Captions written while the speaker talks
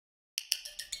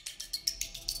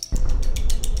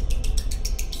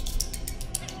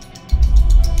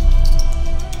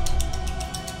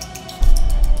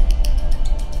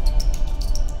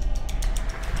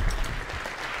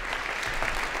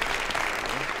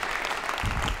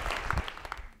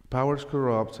Power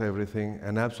corrupts everything,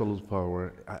 and absolute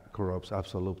power corrupts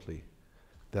absolutely.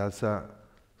 That's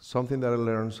something that I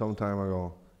learned some time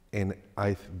ago, and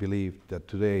I believe that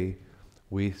today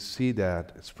we see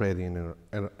that spreading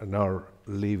in our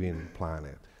living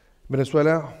planet.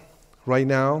 Venezuela, right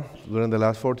now, during the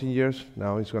last 14 years,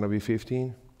 now it's going to be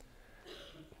 15,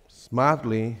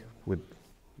 smartly,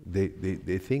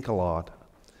 they think a lot,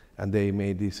 and they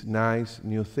made this nice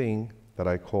new thing that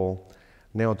I call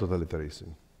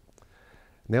Neo-Totalitarianism.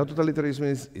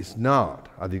 Neo-Totalitarianism is not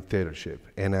a dictatorship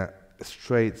in a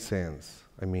straight sense.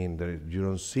 I mean, you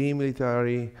don't see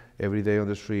military every day on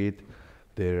the street.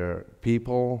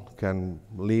 People can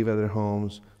live at their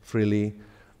homes freely.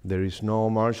 There is no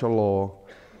martial law.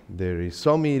 There is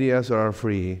some media that are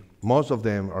free. Most of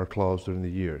them are closed during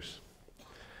the years.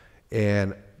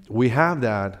 And we have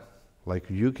that, like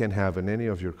you can have in any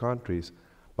of your countries,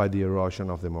 by the erosion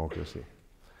of democracy.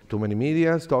 Too many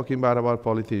media talking bad about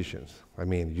politicians. I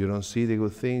mean, you don't see the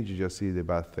good things, you just see the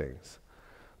bad things.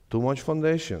 Too much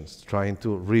foundations trying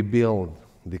to rebuild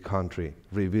the country,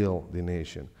 rebuild the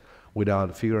nation,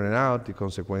 without figuring out the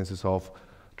consequences of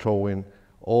throwing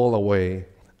all away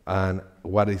and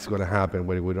what is going to happen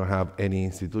when we don't have any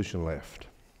institution left.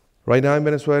 Right now in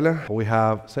Venezuela, we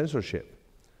have censorship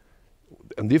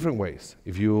in different ways.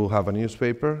 If you have a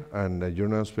newspaper and your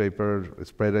newspaper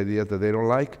spread ideas that they don't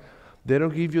like, they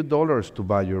don't give you dollars to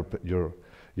buy your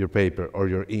paper or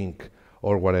your ink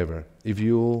or whatever. If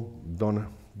you don't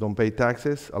pay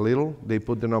taxes a little, they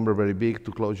put the number very big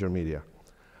to close your media,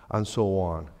 and so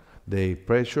on. They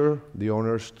pressure the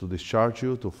owners to discharge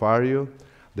you, to fire you,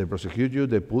 they prosecute you,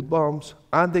 they put bombs,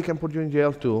 and they can put you in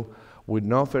jail too with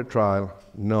no fair trial,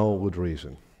 no good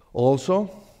reason. Also,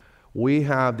 we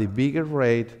have the biggest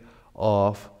rate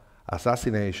of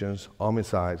assassinations,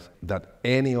 homicides, that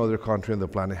any other country on the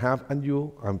planet have, and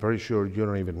I'm pretty sure you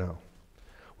don't even know.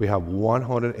 We have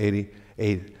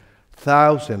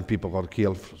 188,000 people got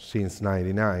killed since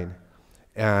 '99,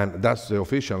 and that's the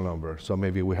official number, so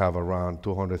maybe we have around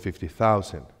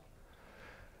 250,000.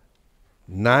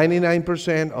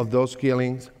 99% of those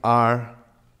killings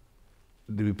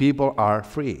the people are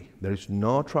free. There is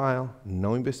no trial,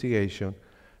 no investigation,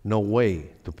 no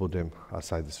way to put them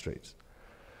outside the streets.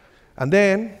 And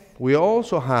then we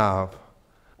also have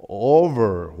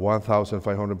over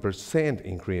 1,500%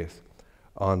 increase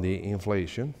on the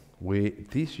inflation.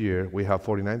 This year we have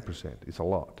 49%. It's a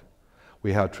lot.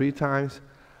 We have 3 times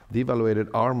devaluated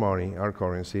our money, our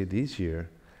currency this year,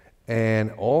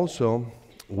 and also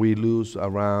we lose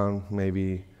around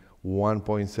maybe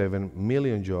 1.7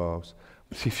 million jobs.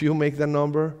 If you make the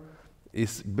number,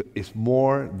 it's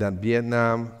more than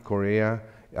Vietnam, Korea,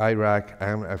 Iraq,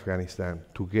 and Afghanistan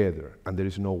together, and there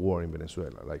is no war in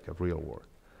Venezuela, like a real war.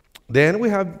 Then we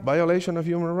have violation of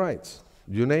human rights,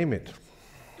 you name it.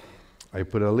 I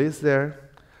put a list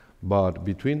there, but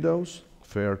between those,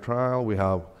 fair trial, we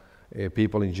have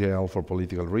people in jail for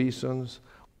political reasons.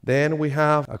 Then we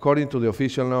have, according to the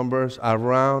official numbers,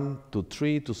 around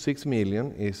 3 to 6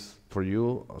 million is for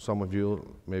you, some of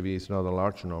you, maybe it's not a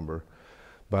large number,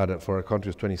 but for a country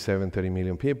of 27, 30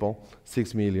 million people,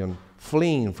 6 million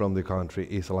fleeing from the country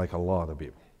is like a lot of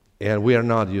people. And we are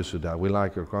not used to that. We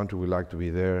like our country, we like to be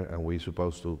there, and we're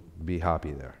supposed to be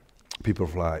happy there. People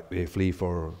flee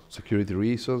for security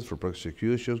reasons, for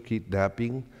persecution,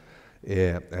 kidnapping,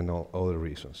 and all other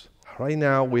reasons. Right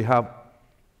now, we have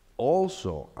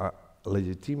also a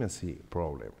legitimacy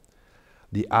problem.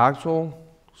 The actual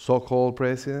so-called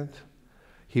president,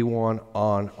 he won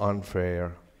on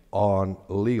unfair, on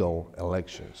legal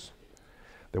elections.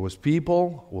 There was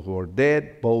people who were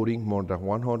dead voting, more than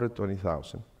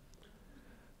 120,000.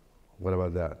 What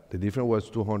about that? The difference was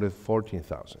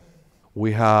 214,000.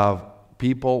 We have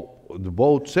people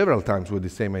vote several times with the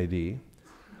same ID.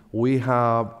 We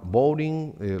have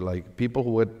voting, like people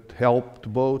who had helped to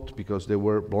vote because they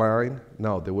were blind.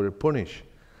 No, they were punished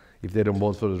if they don't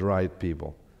vote for the right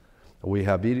people. We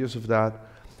have videos of that.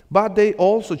 But they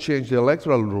also changed the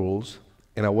electoral rules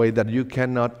in a way that you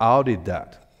cannot audit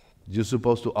that. You're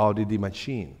supposed to audit the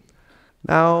machine.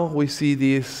 Now we see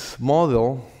this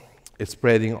model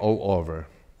spreading all over.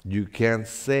 You can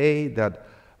say that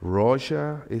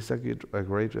Russia is a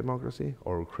great democracy,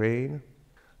 or Ukraine.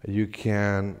 You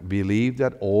can believe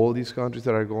that all these countries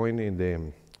that are going in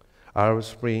the Arab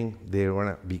Spring, they're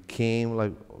gonna become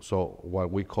like what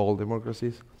we call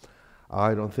democracies.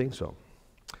 I don't think so.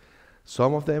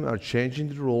 Some of them are changing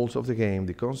the rules of the game,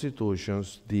 the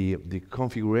constitutions, the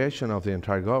configuration of the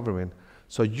entire government.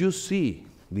 So you see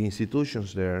the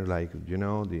institutions there, like, you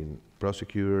know, the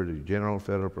prosecutor, the general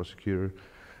federal prosecutor,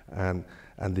 and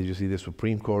then you see the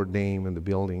Supreme Court name in the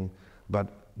building. But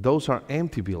those are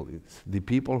empty buildings. The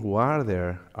people who are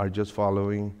there are just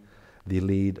following the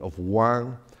lead of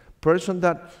one person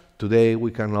that today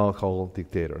we can all call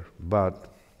dictator, but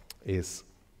is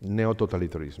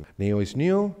neo-totalitarianism. Neo is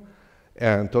new,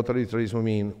 and totalitarianism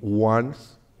means one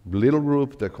little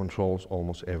group that controls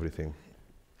almost everything.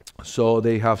 So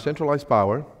they have centralized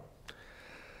power.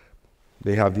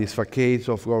 They have these facades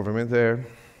of government there,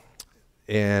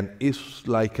 and it's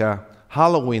like a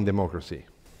Halloween democracy.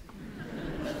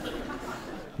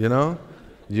 You know?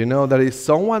 You know, there is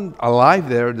someone alive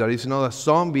there that is not a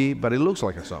zombie, but it looks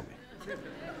like a zombie.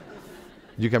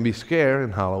 You can be scared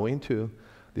in Halloween too.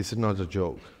 This is not a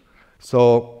joke.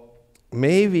 So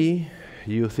maybe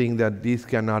you think that this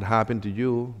cannot happen to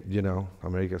you. You know,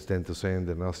 Americans tend to say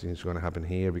that nothing is going to happen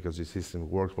here because the system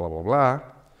works, blah, blah, blah.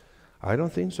 I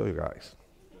don't think so, you guys.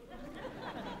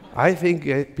 I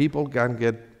think people can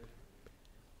get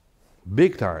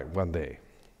big time one day.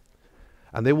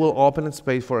 And they will open a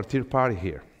space for a third party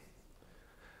here.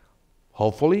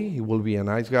 Hopefully, he will be a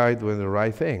nice guy doing the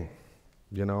right thing.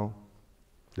 You know,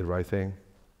 the right thing.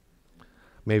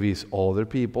 Maybe it's older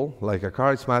people, like a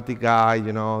charismatic guy,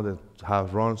 you know,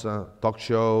 that runs a talk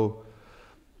show,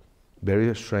 very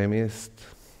extremist.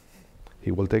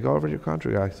 He will take over your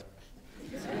country, guys.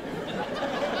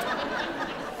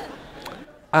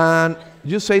 And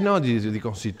you say, no, this is the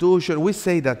Constitution. We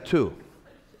say that too.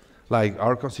 Like,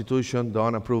 our Constitution,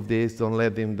 don't approve this, don't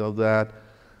let them do that.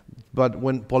 But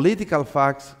when political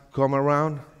facts come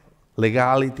around,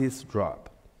 legalities drop.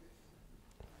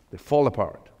 They fall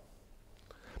apart.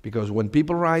 Because when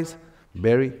people rise,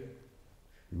 very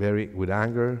with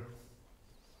anger,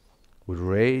 with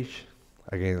rage,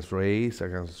 against race,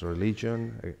 against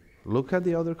religion, look at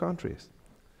the other countries.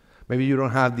 Maybe you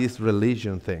don't have this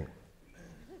religion thing.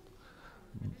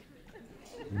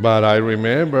 But I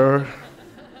remember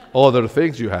other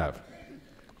things you have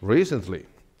recently.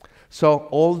 So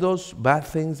all those bad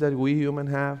things that we humans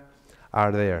have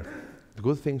are there.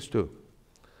 Good things too.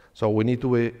 So we need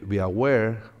to be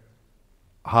aware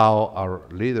how our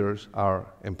leaders are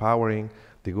empowering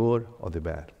the good or the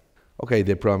bad. Okay,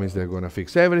 they promise they're going to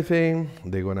fix everything.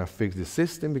 They're going to fix the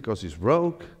system because it's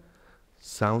broke.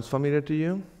 Sounds familiar to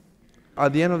you?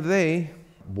 At the end of the day,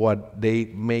 what they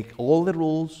make all the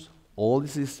rules, all the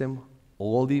system,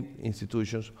 all the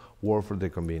institutions work for their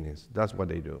convenience. That's what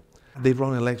they do. They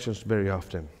run elections very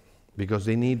often because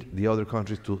they need the other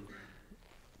countries to,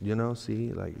 you know,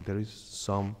 see, like there is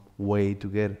some way to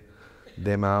get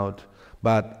them out.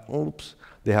 But, oops,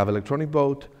 they have electronic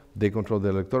vote, they control the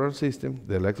electoral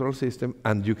system,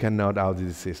 and you cannot audit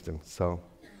the system. So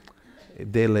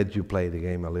they let you play the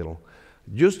game a little.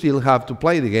 You still have to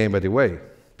play the game, by the way,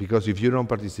 because if you don't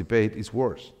participate, it's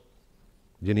worse.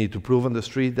 You need to prove on the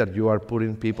street that you are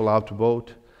putting people out to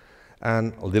vote.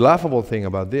 And the laughable thing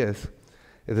about this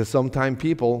is that sometimes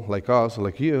people like us,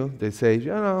 like you, they say, you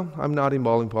know, I'm not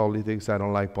involved in politics, I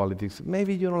don't like politics.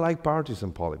 Maybe you don't like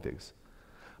partisan politics.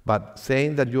 But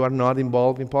saying that you are not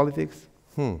involved in politics,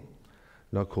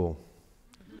 not cool.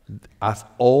 As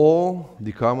all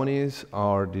the communists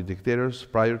are the dictators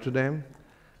prior to them,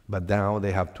 but now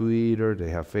they have Twitter, they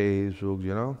have Facebook,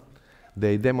 you know,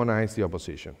 they demonize the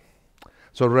opposition.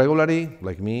 So regularly,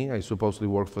 like me, I supposedly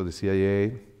work for the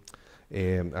CIA,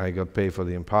 and I got paid for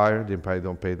the Empire. The Empire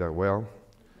don't pay that well.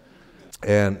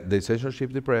 And they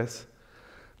censorship the press.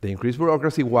 They increase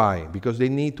bureaucracy. Why? Because they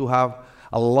need to have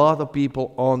a lot of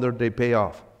people under their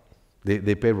payoff,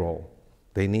 their payroll.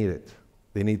 They need it.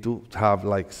 They need to have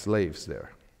like slaves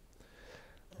there.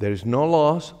 There is no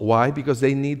laws. Why? Because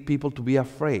they need people to be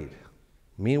afraid.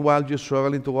 Meanwhile, you're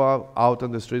struggling to go out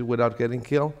on the street without getting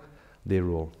killed, they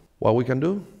rule. What we can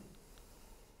do?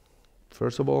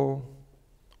 First of all,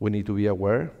 we need to be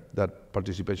aware that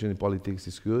participation in politics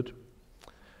is good.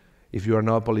 If you are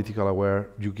not politically aware,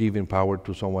 you're giving power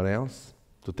to someone else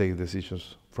to take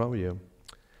decisions from you.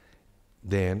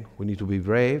 Then we need to be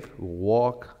brave,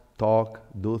 walk, talk,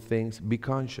 do things, be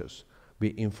conscious,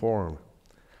 be informed.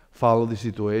 Follow the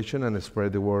situation and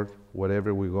spread the word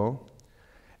wherever we go.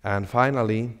 And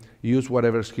finally, use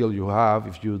whatever skill you have.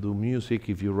 If you do music,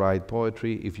 if you write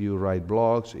poetry, if you write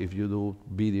blogs, if you do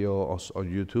video on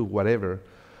YouTube, whatever,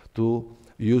 to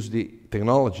use the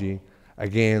technology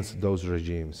against those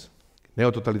regimes.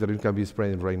 Neo-totalitarianism can be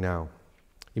spreading right now.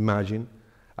 Imagine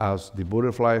as the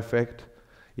butterfly effect,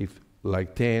 if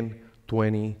like 10,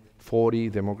 20, 40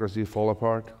 democracies fall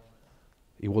apart,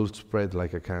 it will spread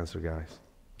like a cancer, guys.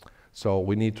 So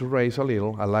we need to raise a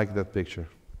little. I like that picture.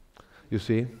 You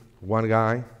see, one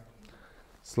guy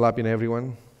slapping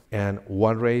everyone, and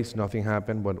one race, nothing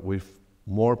happened, but with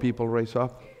more people raise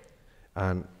up,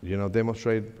 and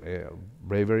demonstrate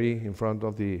bravery in front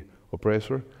of the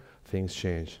oppressor, things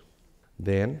change.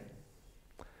 Then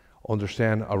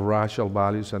understand our rational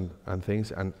values and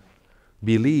things, and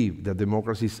believe that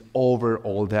democracy is over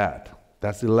all that.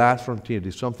 That's the last frontier.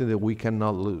 It's something that we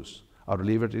cannot lose. Our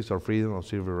liberties, our freedom, our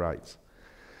civil rights.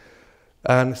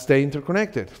 And stay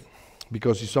interconnected,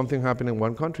 because if something happens in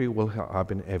one country, it will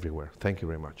happen everywhere. Thank you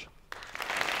very much.